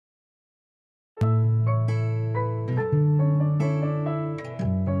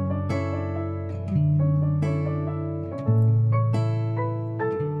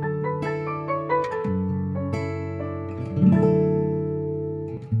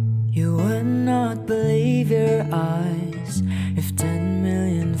You would not believe your eyes if 10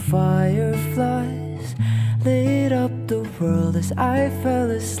 million fireflies lit up the world as I fell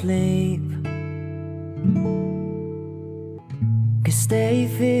asleep. 'Cause they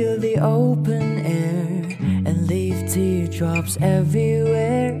fill the open air and leave teardrops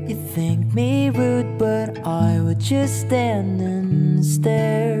everywhere. You think me rude, but I would just stand and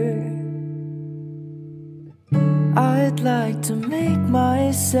stare. I'd like to make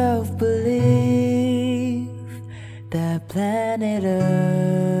myself believe that planet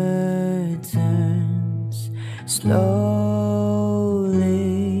Earth turns slowly.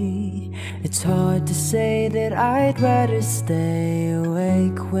 It's hard to say that I'd rather stay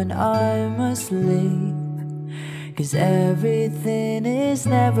awake when I'm asleep, 'cause everything is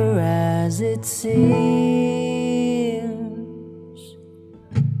never as it seems.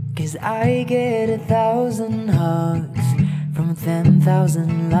 'Cause I get 1,000 hugs from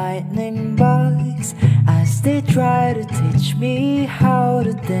 10,000 lightning bugs as they try to teach me how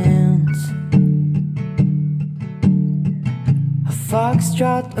to dance. A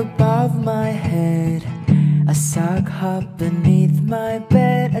foxtrot above my head, a sock hop beneath my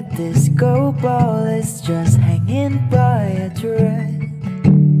bed, a disco ball is just hanging by a thread.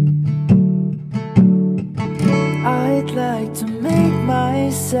 I'd like to make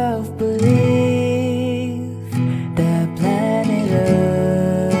myself believe that planet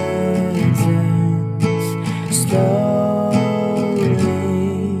Earth turns slowly.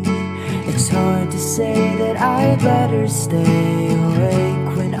 It's hard to say that I'd rather stay awake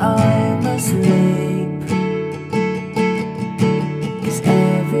when I'm asleep, 'cause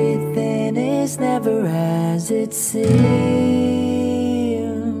everything is never as it seems.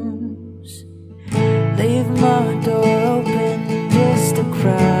 Leave my door open just a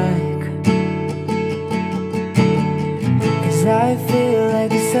crack, 'cause I feel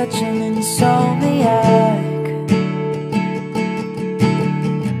like such an insomniac.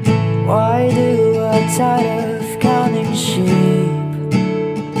 Why do I tired of counting sheep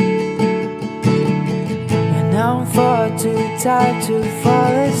when I'm far too tired to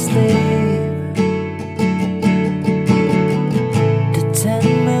fall asleep? The 10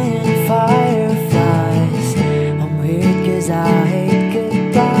 million fireflies, I'm weird 'cause I hate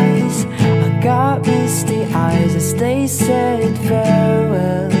goodbyes. I got misty eyes as they said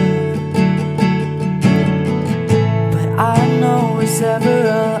farewell, but I know it's ever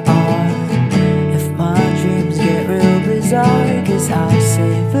on if my dreams get real bizarre, 'cause I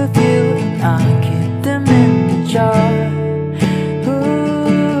save a few and I keep them in the jar.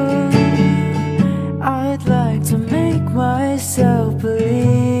 Ooh, I'd like to make myself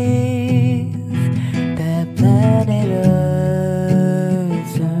believe that planet Earth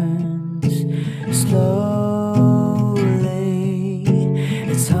turns slowly.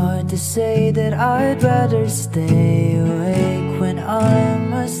 It's hard to say that I'd rather stay awake when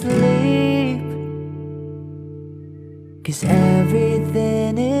I'm asleep, 'cause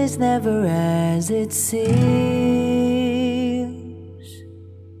everything is never as it seems.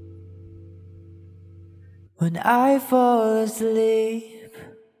 When I fall asleep,